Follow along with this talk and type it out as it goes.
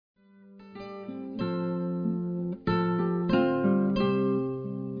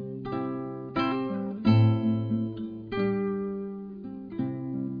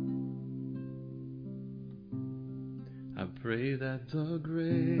Pray that the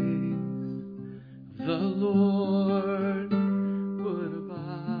grace of the Lord would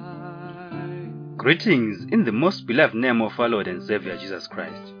abide. Greetings in the most beloved name of our Lord and Savior Jesus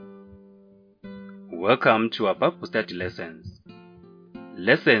Christ. Welcome to our Bible study lessons.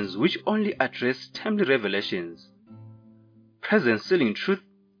 Lessons which only address timely revelations, present sealing truth,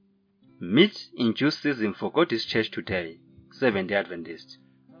 meet in due season for God's church today, Seventh-day Adventist.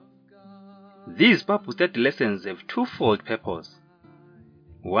 These Bible study lessons have twofold purpose.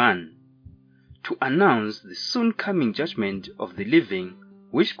 1. To announce the soon coming judgment of the living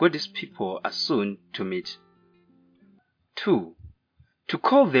which God's people are soon to meet. 2. To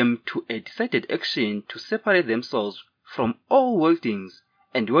call them to a decided action to separate themselves from all worldlings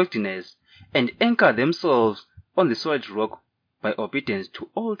and worldliness and anchor themselves on the solid rock by obedience to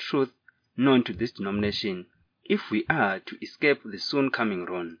all truth known to this denomination if we are to escape the soon coming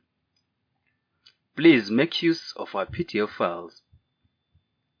ruin. Please make use of our PDF files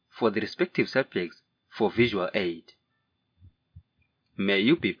for the respective subjects for visual aid. May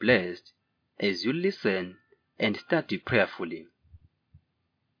you be blessed as you listen and study prayerfully.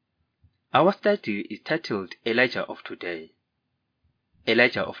 Our study is titled Elijah of Today.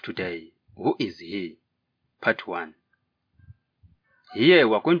 Elijah of Today, who is he? Part 1. Here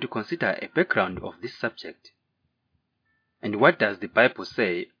we are going to consider a background of this subject. And what does the Bible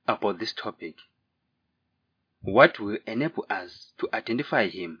say about this topic? What will enable us to identify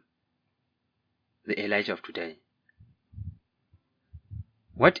him, the Elijah of today?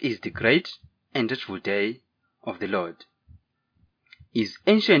 What is the great and dreadful day of the Lord? Is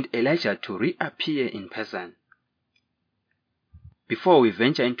ancient Elijah to reappear in person? Before we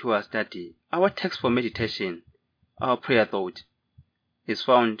venture into our study, our text for meditation, our prayer thought, is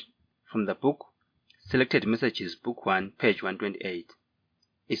found from the book Selected Messages, Book 1, page 128.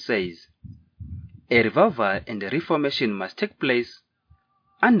 It says, a revival and a reformation must take place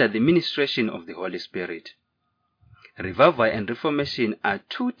under the ministration of the Holy Spirit. Revival and reformation are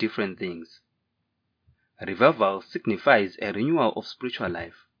two different things. Revival signifies a renewal of spiritual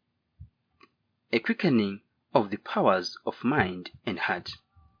life, a quickening of the powers of mind and heart,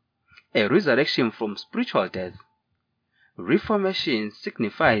 a resurrection from spiritual death. Reformation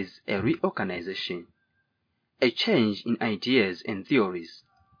signifies a reorganization, a change in ideas and theories,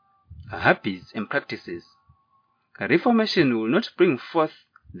 habits and practices. Reformation will not bring forth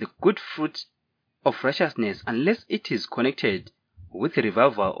the good fruit of righteousness unless it is connected with the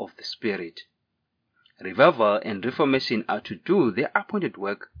revival of the Spirit. Revival and reformation are to do their appointed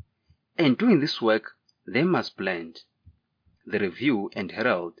work, and doing this work, they must blend. The Review and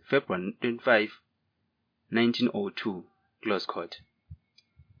Herald, February 25, 1902, close quote.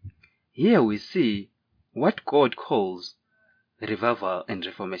 Here we see what God calls the revival and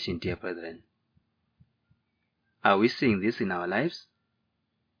reformation, dear brethren. Are we seeing this in our lives?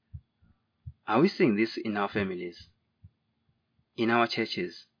 Are we seeing this in our families? In our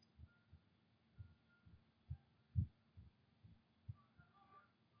churches?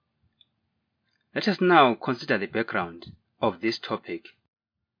 Let us now consider the background of this topic.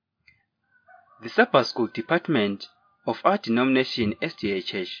 The Sabbath School Department of our denomination, S.D.A.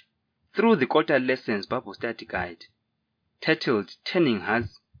 Church, through the Quarter Lessons Bible Study Guide, titled Turning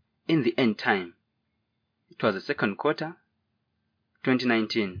Hearts in the End Time. It was the second quarter,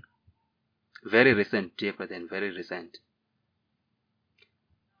 2019. Very recent, dear brethren, very recent.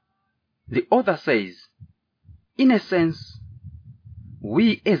 The author says, in a sense,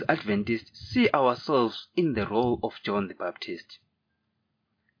 we as Adventists see ourselves in the role of John the Baptist.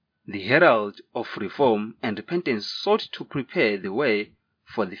 The herald of reform and repentance sought to prepare the way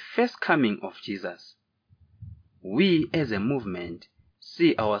for the first coming of Jesus. We as a movement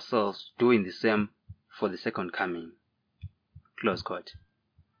see ourselves doing the same for the second coming. Close quote.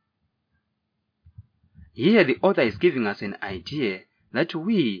 Here the author is giving us an idea that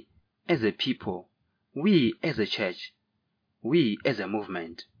we as a people, we as a church, we as a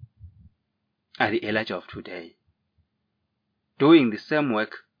movement are the Elijah of today, doing the same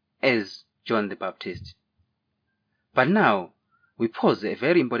work as John the Baptist. But now, we pose a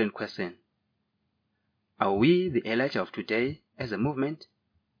very important question. Are we the Elijah of today as a movement?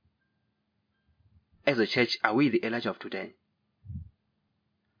 As a church, are we the Elijah of today?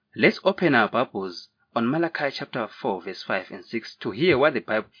 Let's open our Bibles on Malachi chapter 4, verse 5 and 6 to hear what the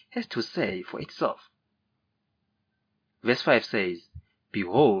Bible has to say for itself. Verse 5 says,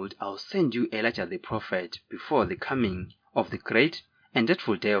 behold, I'll send you Elijah the prophet before the coming of the great and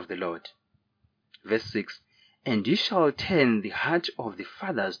dreadful day of the Lord. Verse 6, and you shall turn the heart of the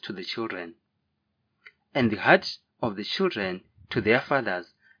fathers to the children, and the heart of the children to their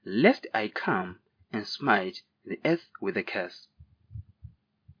fathers, lest I come and smite the earth with a curse.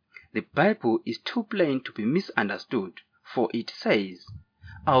 The Bible is too plain to be misunderstood, for it says,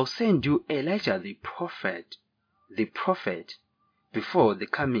 I'll send you Elijah the prophet, before the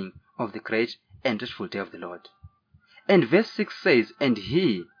coming of the great and dreadful day of the Lord. And verse 6 says, and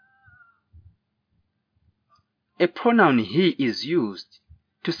he, a pronoun he is used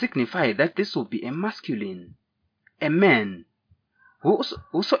to signify that this will be a masculine, a man.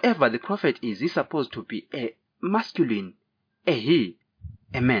 Whosoever the prophet is supposed to be a masculine, a he,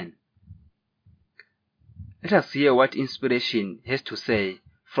 a man. Let us hear what inspiration has to say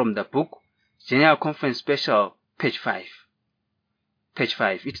from the book General Conference Special, page 5. Page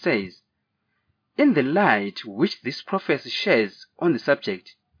 5, it says, in the light which this prophecy sheds on the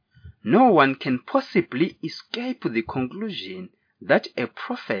subject, no one can possibly escape the conclusion that a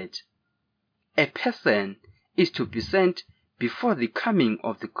prophet, a person, is to be sent before the coming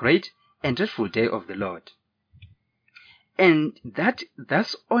of the great and dreadful day of the Lord. And that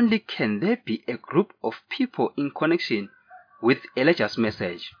thus only can there be a group of people in connection with Elijah's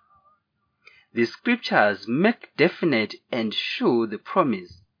message. The scriptures make definite and sure the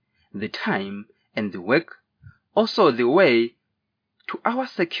promise, the time, and the work, also the way to our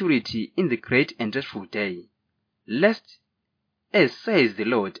security in the great and dreadful day, lest, as says the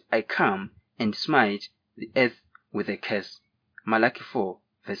Lord, I come and smite the earth with a curse. Malachi 4,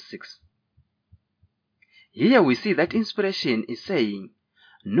 verse 6. Here we see that inspiration is saying,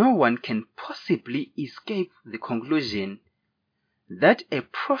 no one can possibly escape the conclusion that a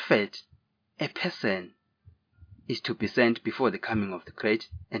prophet, a person, is to be sent before the coming of the great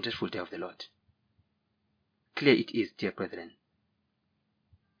and dreadful day of the Lord. Clear it is, dear brethren.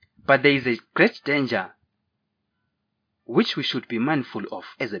 But there is a great danger which we should be mindful of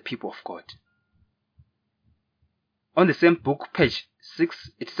as a people of God. On the same book, page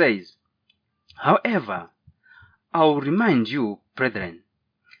 6, it says, however, I will remind you, brethren,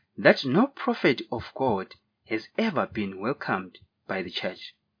 that no prophet of God has ever been welcomed by the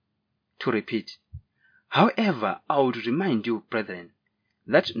church. To repeat, however, I would remind you, brethren,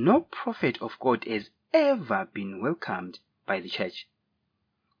 that no prophet of God has ever been welcomed by the church.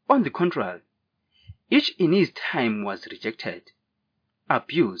 On the contrary, each in his time was rejected,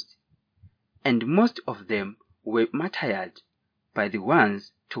 abused, and most of them were martyred by the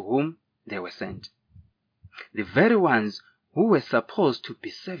ones to whom they were sent, the very ones who were supposed to be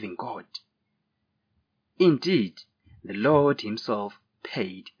serving God. Indeed, the Lord himself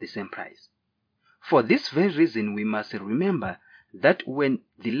paid the same price. For this very reason, we must remember that when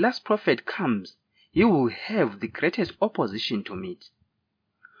the last prophet comes, he will have the greatest opposition to meet.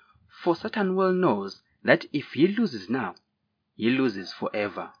 For Satan well knows that if he loses now, he loses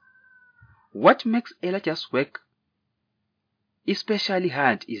forever. What makes Elijah's work especially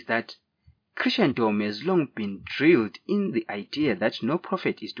hard is that Christendom has long been drilled in the idea that no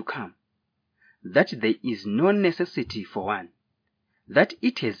prophet is to come, that there is no necessity for one, that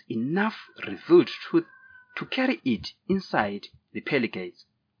it has enough revealed truth to carry it inside the pearly gates.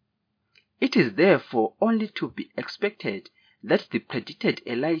 It is therefore only to be expected that the predicted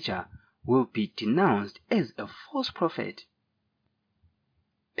Elijah will be denounced as a false prophet,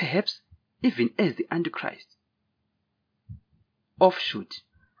 perhaps even as the Antichrist, offshoot,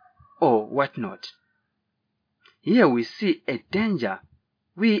 or whatnot. Here we see a danger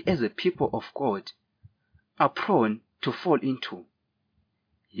we as a people of God are prone to fall into.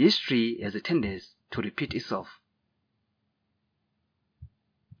 History has a tendency to repeat itself.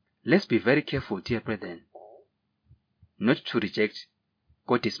 Let's be very careful, dear brethren, not to reject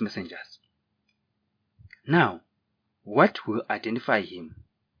God's messengers. Now, what will identify him?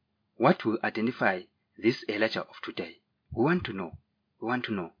 What will identify this Elijah of today? We want to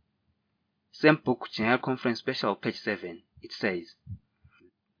know. Same book, General Conference Special, page 7, it says,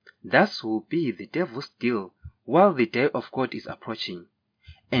 thus will be the devil's deal while the day of God is approaching,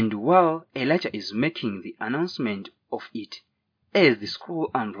 and while Elijah is making the announcement of it as the scroll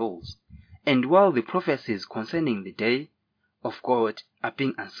unrolls, and while the prophecies concerning the day of God are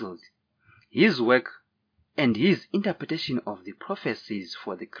being unsealed. His work and his interpretation of the prophecies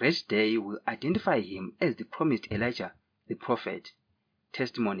for the great day will identify him as the promised Elijah, the prophet.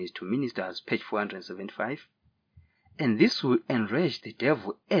 Testimonies to Ministers, page 475. And this will enrage the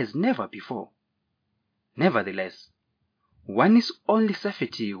devil as never before. Nevertheless, one's only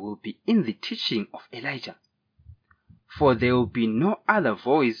safety will be in the teaching of Elijah, for there will be no other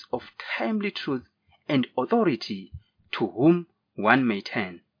voice of timely truth and authority to whom one may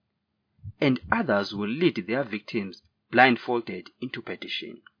turn, and others will lead their victims blindfolded into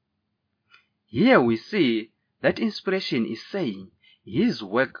perdition. Here we see that inspiration is saying his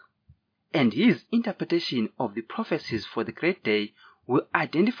work and his interpretation of the prophecies for the great day will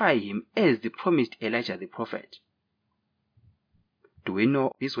identify him as the promised Elijah the prophet. Do we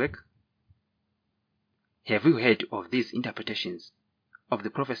know his work? Have you heard of these interpretations of the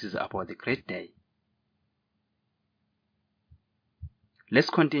prophecies about the great day? Let's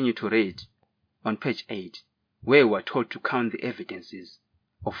continue to read on page 8, where we are told to count the evidences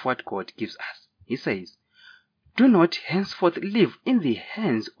of what God gives us. He says, "Do not henceforth leave in the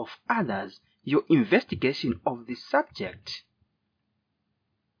hands of others your investigation of the subject."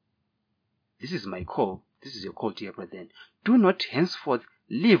 This is my call. This is your call, dear brethren. Do not henceforth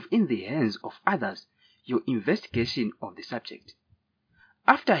leave in the hands of others your investigation of the subject.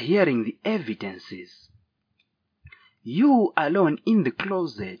 After hearing the evidences, you alone in the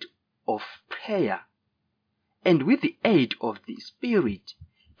closet of prayer and with the aid of the Spirit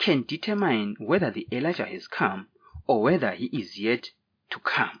can determine whether the Elijah has come or whether he is yet to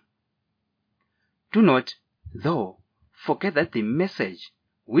come. Do not, though, forget that the message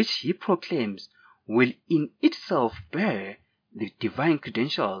which he proclaims will in itself bear the divine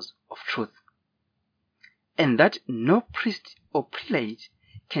credentials of truth, and that no priest or prelate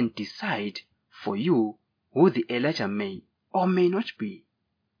can decide for you who the Elijah may or may not be.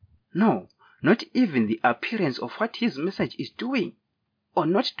 No, not even the appearance of what his message is doing or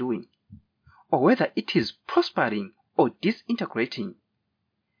not doing, or whether it is prospering or disintegrating,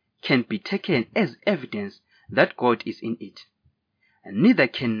 can be taken as evidence that God is in it. And neither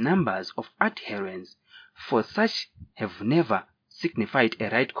can numbers of adherents, for such have never signified a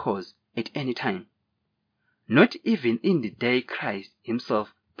right cause at any time, not even in the day Christ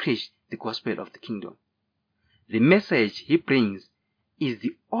himself preached the gospel of the kingdom. The message he brings is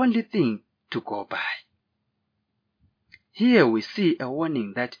the only thing to go by. Here we see a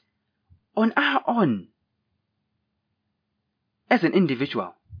warning that on our own, as an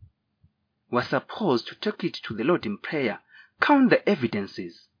individual, we're supposed to take it to the Lord in prayer, count the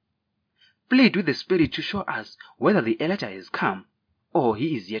evidences, plead with the Spirit to show us whether the Elijah has come or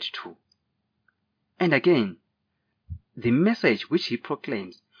he is yet to. And again, the message which he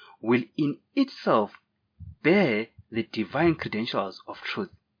proclaims will in itself bear the divine credentials of truth,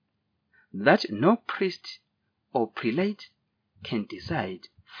 that no priest or prelate can decide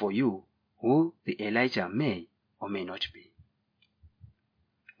for you who the Elijah may or may not be.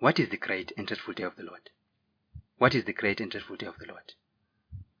 What is the great and dreadful day of the Lord? What is the great and dreadful day of the Lord?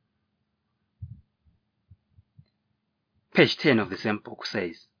 Page 10 of the same book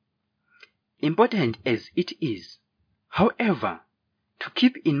says, "Important as it is, however, to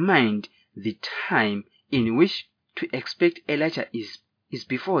keep in mind the time in which to expect Elijah is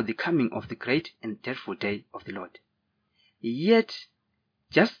before the coming of the great and dreadful day of the Lord. Yet,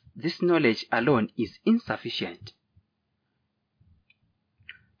 just this knowledge alone is insufficient.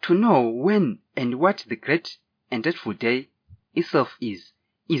 To know when and what the great and dreadful day itself is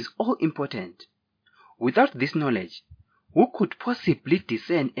all important. Without this knowledge, who could possibly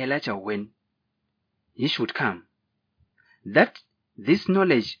discern Elijah when he should come? That this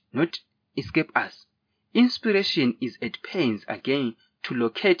knowledge not escape us, inspiration is at pains again to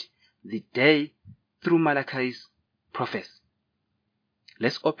locate the day through Malachi's prophecy."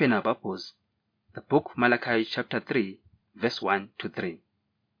 Let's open our Bibles, the book Malachi chapter 3, verse 1 to 3.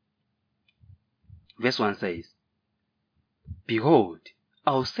 Verse 1 says, "Behold,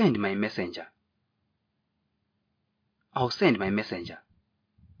 I'll send my messenger. I'll send my messenger,"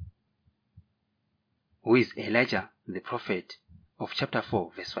 who is Elijah the prophet of chapter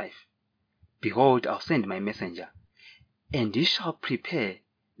 4, verse 5. "Behold, I'll send my messenger, and he shall prepare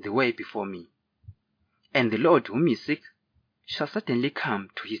the way before me. And the Lord whom ye seek shall certainly come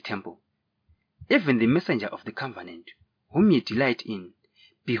to his temple, even the messenger of the covenant, whom ye delight in.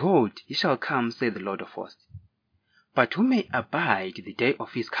 Behold, he shall come, saith the Lord of hosts. But who may abide the day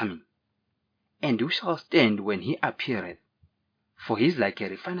of his coming? And who shall stand when he appeareth? For he is like a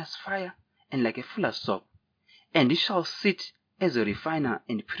refiner's fire, and like a fuller's soap. And he shall sit as a refiner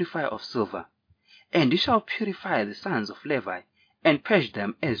and purifier of silver. And he shall purify the sons of Levi, and purge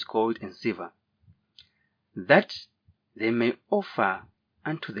them as gold and silver, that they may offer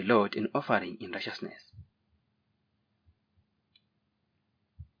unto the Lord an offering in righteousness."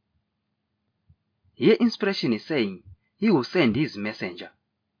 Here inspiration is saying, he will send his messenger,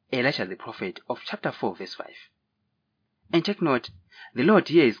 Elisha the prophet of chapter 4 verse 5. And take note, the Lord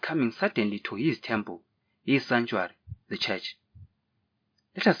here is coming certainly to his temple, his sanctuary, the church.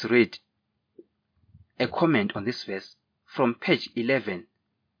 Let us read a comment on this verse from page 11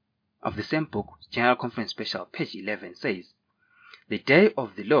 of the same book, General Conference Special, page 11 says, "The day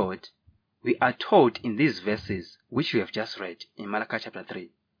of the Lord," we are told in these verses which we have just read in Malachi chapter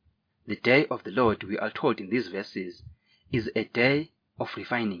 3, the day of the Lord, we are told in these verses, is a day of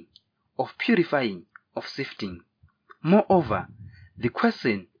refining, of purifying, of sifting. Moreover, the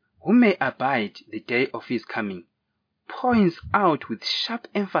question, who may abide the day of his coming, points out with sharp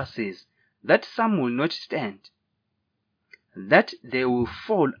emphasis that some will not stand, that they will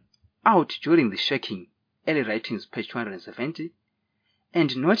fall out during the shaking, early writings, page 270,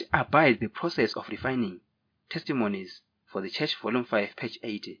 and not abide the process of refining, Testimonies for the Church, volume 5, page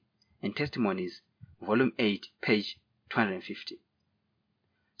 80, and Testimonies, volume 8, page 250.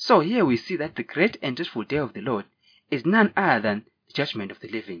 So here we see that the great and dreadful day of the Lord is none other than the judgment of the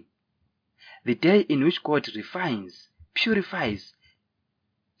living, the day in which God refines, purifies,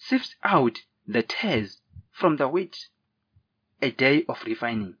 sifts out the tares from the wheat, a day of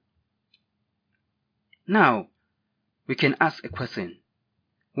refining. Now, we can ask a question.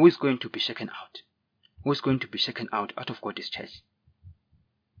 Who is going to be shaken out? Who is going to be shaken out of God's church?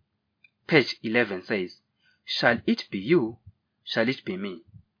 Page 11 says, shall it be you? Shall it be me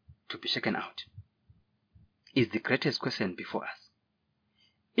to be shaken out? Is the greatest question before us.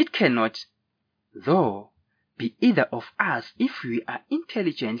 It cannot, though, be either of us if we are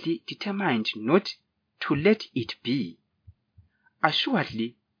intelligently determined not to let it be.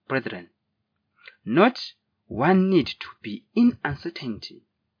 Assuredly, brethren, not one need to be in uncertainty.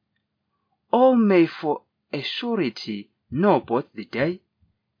 All may for a surety know both the day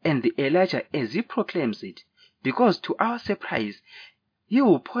and the Elijah as he proclaims it, because to our surprise, he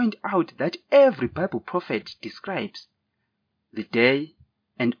will point out that every Bible prophet describes the day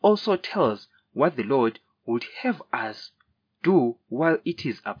and also tells what the Lord would have us do while it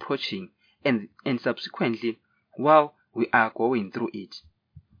is approaching and subsequently while we are going through it.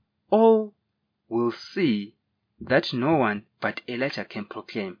 All will see that no one but Elijah can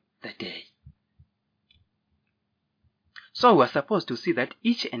proclaim the day. So we are supposed to see that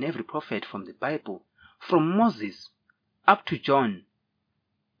each and every prophet from the Bible, from Moses up to John,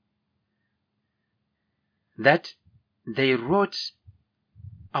 that they wrote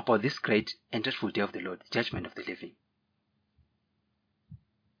about this great and dreadful day of the Lord, the judgment of the living.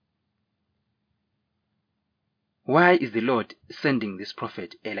 Why is the Lord sending this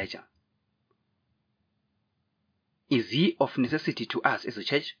prophet Elijah? Is he of necessity to us as a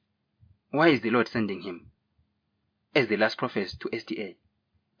church? Why is the Lord sending him? As the last prophet to S.D.A.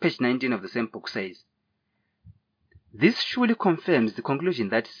 Page 19 of the same book says, this surely confirms the conclusion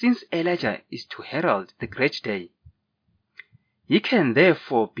that since Elijah is to herald the great day, he can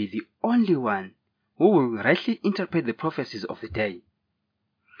therefore be the only one who will rightly interpret the prophecies of the day,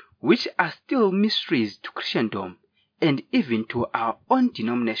 which are still mysteries to Christendom and even to our own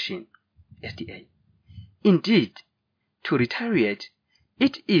denomination, S.D.A. Indeed, to reiterate,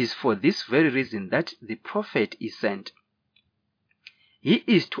 it is for this very reason that the prophet is sent. He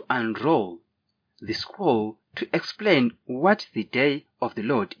is to unroll the scroll to explain what the day of the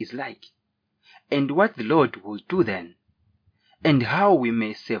Lord is like, and what the Lord will do then, and how we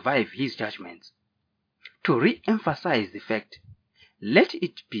may survive his judgments. To re-emphasize the fact, let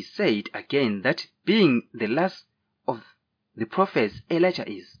it be said again that being the last of the prophets Elijah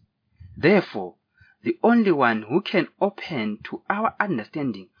is, therefore, the only one who can open to our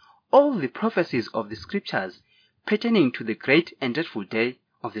understanding all the prophecies of the scriptures pertaining to the great and dreadful day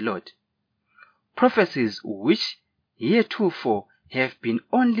of the Lord. Prophecies which heretofore have been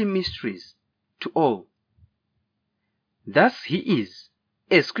only mysteries to all. Thus he is,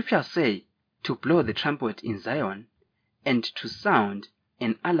 as scriptures say, to blow the trumpet in Zion and to sound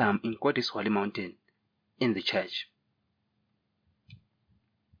an alarm in God's holy mountain, in the church.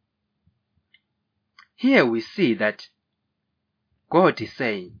 Here we see that God is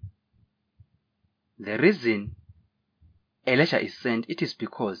saying the reason Elijah is sent, it is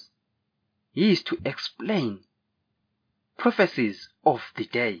because he is to explain prophecies of the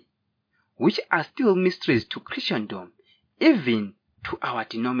day, which are still mysteries to Christendom, even to our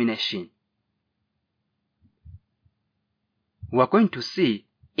denomination. We are going to see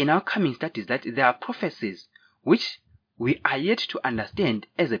in our coming studies that there are prophecies which we are yet to understand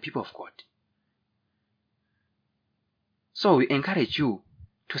as a people of God. So we encourage you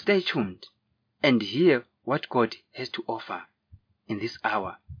to stay tuned and hear what God has to offer in this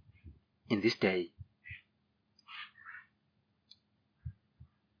hour, in this day.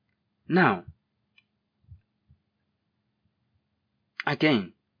 Now,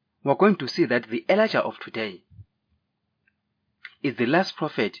 again, we're going to see that the Elijah of today is the last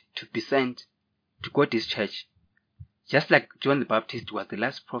prophet to be sent to God's church, just like John the Baptist was the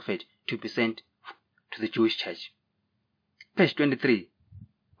last prophet to be sent to the Jewish church. Page 23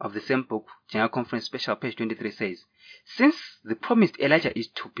 of the same book, General Conference Special, page 23 says, since the promised Elijah is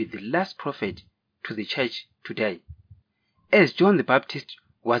to be the last prophet to the church today, as John the Baptist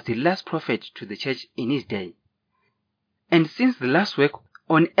was the last prophet to the church in his day, and since the last work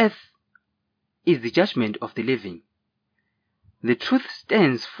on earth is the judgment of the living, the truth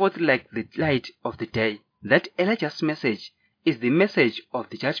stands forth like the light of the day that Elijah's message is the message of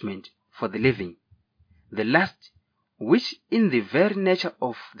the judgment for the living, the last, which in the very nature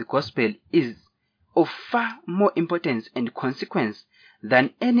of the gospel is of far more importance and consequence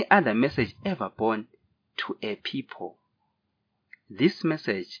than any other message ever borne to a people. This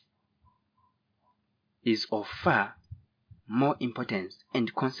message is of far more importance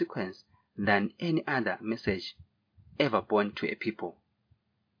and consequence than any other message ever borne to a people.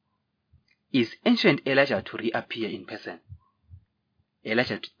 Is ancient Elijah to reappear in person?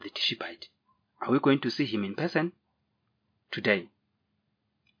 Elijah the Tishbite. Are we going to see him in person today?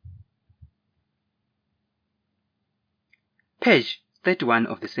 Page 31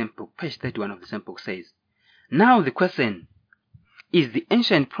 of the same book says, now the question, is the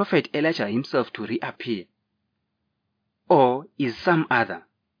ancient prophet Elijah himself to reappear? Or is some other,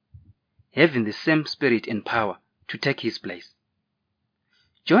 having the same spirit and power, to take his place?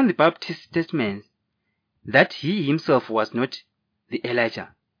 John the Baptist's statement that he himself was not the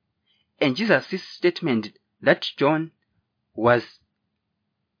Elijah, and Jesus' statement that John was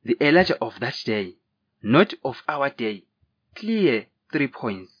the Elijah of that day, not of our day, clear 3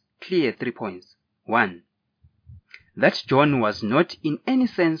 points. 1. That John was not in any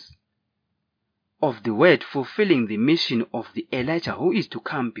sense of the word fulfilling the mission of the Elijah who is to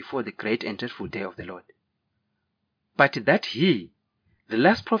come before the great and dreadful day of the Lord, but that he, the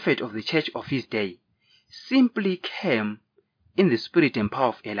last prophet of the church of his day, simply came in the spirit and power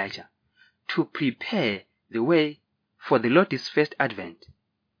of Elijah to prepare the way for the Lord's first advent.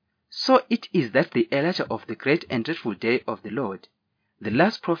 So it is that the Elijah of the great and dreadful day of the Lord, the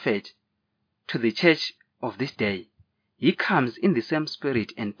last prophet to the church of this day, he comes in the same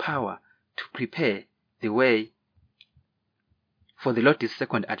spirit and power to prepare the way for the Lord's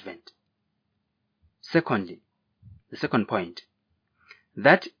second advent. Secondly, the second point,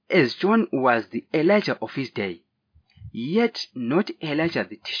 that as John was the Elijah of his day, yet not Elijah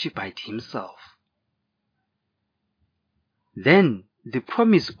the Tishbite himself, then the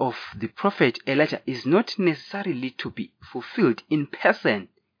promise of the prophet Elijah is not necessarily to be fulfilled in person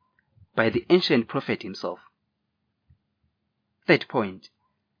by the ancient prophet himself. Third point,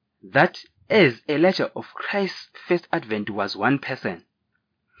 that as Elijah of Christ's first advent was one person,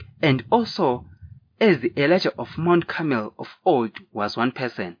 and also as the Elijah of Mount Carmel of old was one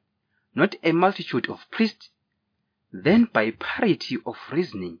person, not a multitude of priests, then by parity of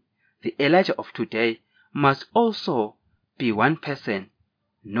reasoning, the Elijah of today must also be one person,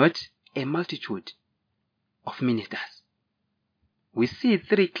 not a multitude of ministers. We see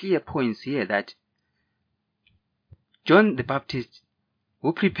 3 clear points here that John the Baptist,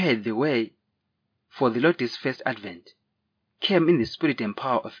 who prepared the way for the Lord's first advent, came in the spirit and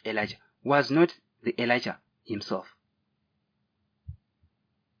power of Elijah, was not the Elijah himself,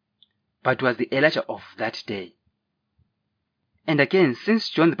 but was the Elijah of that day. And again, since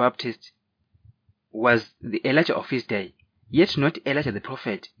John the Baptist was the Elijah of his day, yet not Elijah the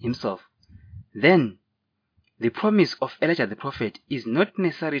prophet himself, then the promise of Elijah the prophet is not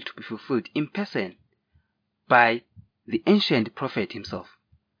necessary to be fulfilled in person by the ancient prophet himself.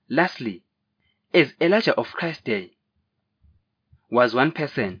 Lastly, as Elijah of Christ's day was one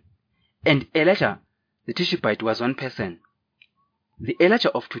person, and Elijah the Tishbite was one person, the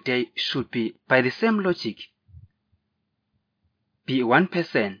Elijah of today should be, by the same logic, be one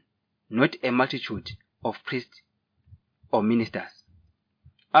person, not a multitude of priests or ministers.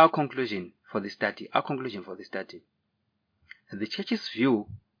 Our conclusion for the study. The church's view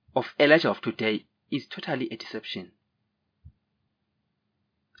of Elijah of today is totally a deception,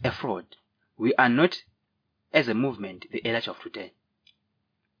 a fraud. We are not, as a movement, the Elijah of today.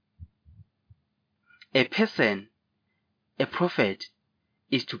 A person, a prophet,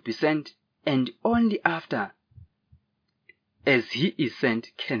 is to be sent, and only after, as he is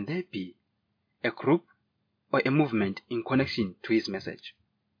sent, can there be a group or a movement in connection to his message.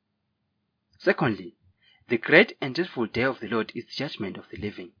 Secondly, the great and dreadful day of the Lord is the judgment of the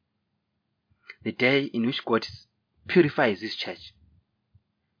living, the day in which God purifies his church,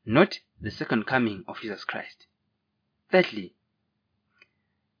 not the second coming of Jesus Christ. Thirdly,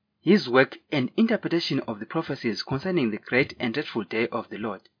 his work and interpretation of the prophecies concerning the great and dreadful day of the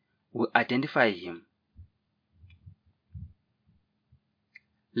Lord will identify him.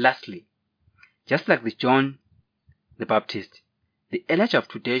 Lastly, just like the John the Baptist, The Elijah of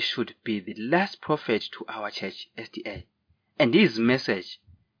today should be the last prophet to our church, S.D.A., and his message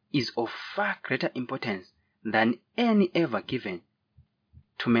is of far greater importance than any ever given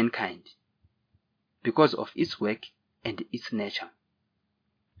to mankind because of its work and its nature.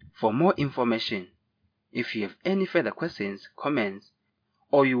 For more information, if you have any further questions, comments,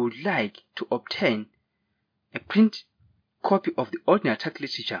 or you would like to obtain a print copy of the ordinary text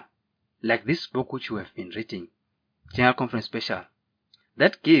literature, like this book which you have been reading, General Conference Special,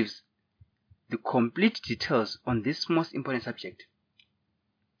 that gives the complete details on this most important subject,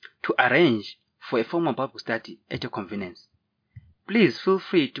 to arrange for a formal Bible study at your convenience, please feel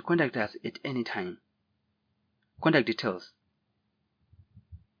free to contact us at any time. Contact details: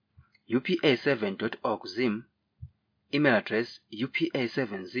 upa7.org Zim, email address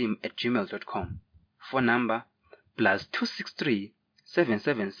upa7zim@gmail.com, phone number +263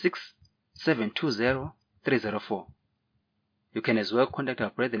 776 720 304. You can as well contact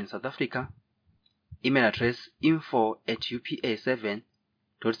our brethren in South Africa. Email address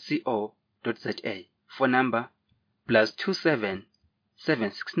info@upa7.co.za, phone number +27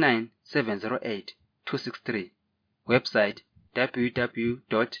 769 708 263. Website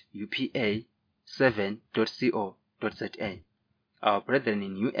www.upa7.co.za. Our brethren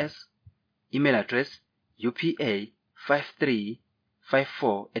in US, email address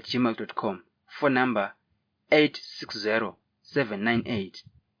upa5354@gmail.com, phone number 860 798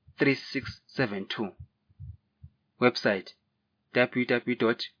 3672. Website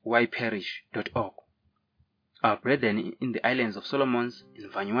www.yparish.org. Our brethren in the islands of Solomons in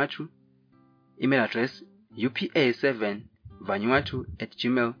Vanuatu, email address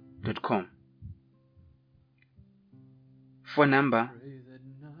upa7vanuatu@gmail.com. Phone number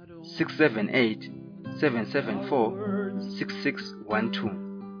 678 774 6612.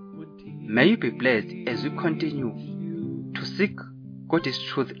 May you be blessed as we continue to seek God's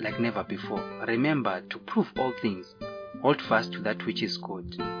truth like never before. Remember to prove all things. Hold fast to that which is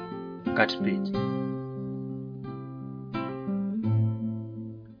good. Godspeed.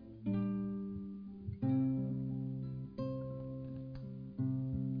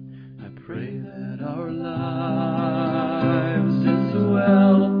 I pray that our lives